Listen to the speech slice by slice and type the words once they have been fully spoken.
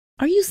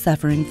Are you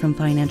suffering from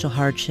financial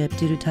hardship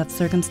due to tough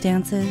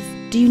circumstances?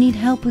 Do you need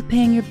help with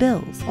paying your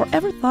bills or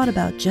ever thought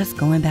about just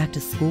going back to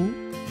school?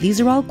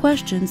 These are all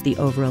questions the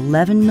over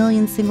 11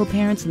 million single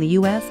parents in the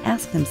U.S.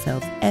 ask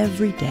themselves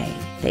every day.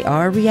 They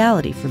are a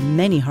reality for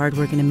many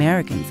hardworking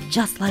Americans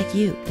just like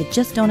you that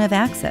just don't have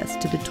access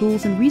to the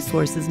tools and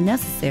resources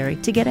necessary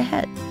to get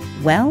ahead.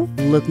 Well,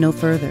 look no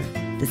further.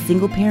 The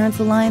Single Parents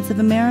Alliance of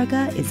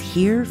America is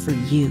here for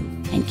you.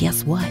 And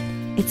guess what?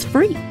 It's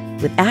free,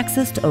 with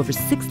access to over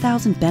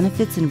 6,000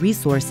 benefits and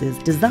resources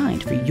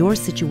designed for your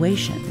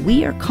situation.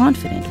 We are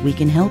confident we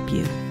can help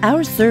you.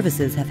 Our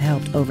services have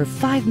helped over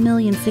 5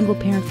 million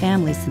single-parent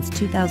families since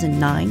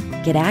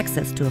 2009 get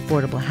access to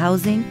affordable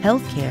housing,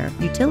 healthcare,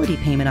 utility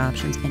payment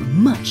options, and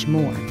much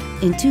more.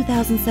 In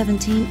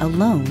 2017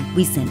 alone,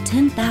 we sent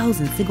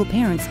 10,000 single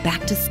parents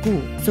back to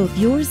school. So if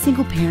you're a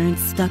single parent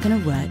stuck in a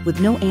rut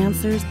with no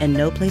answers and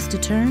no place to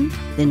turn,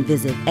 then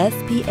visit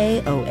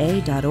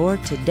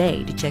spaoa.org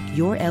today to check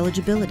your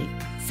eligibility.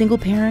 Single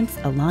Parents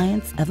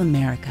Alliance of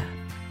America.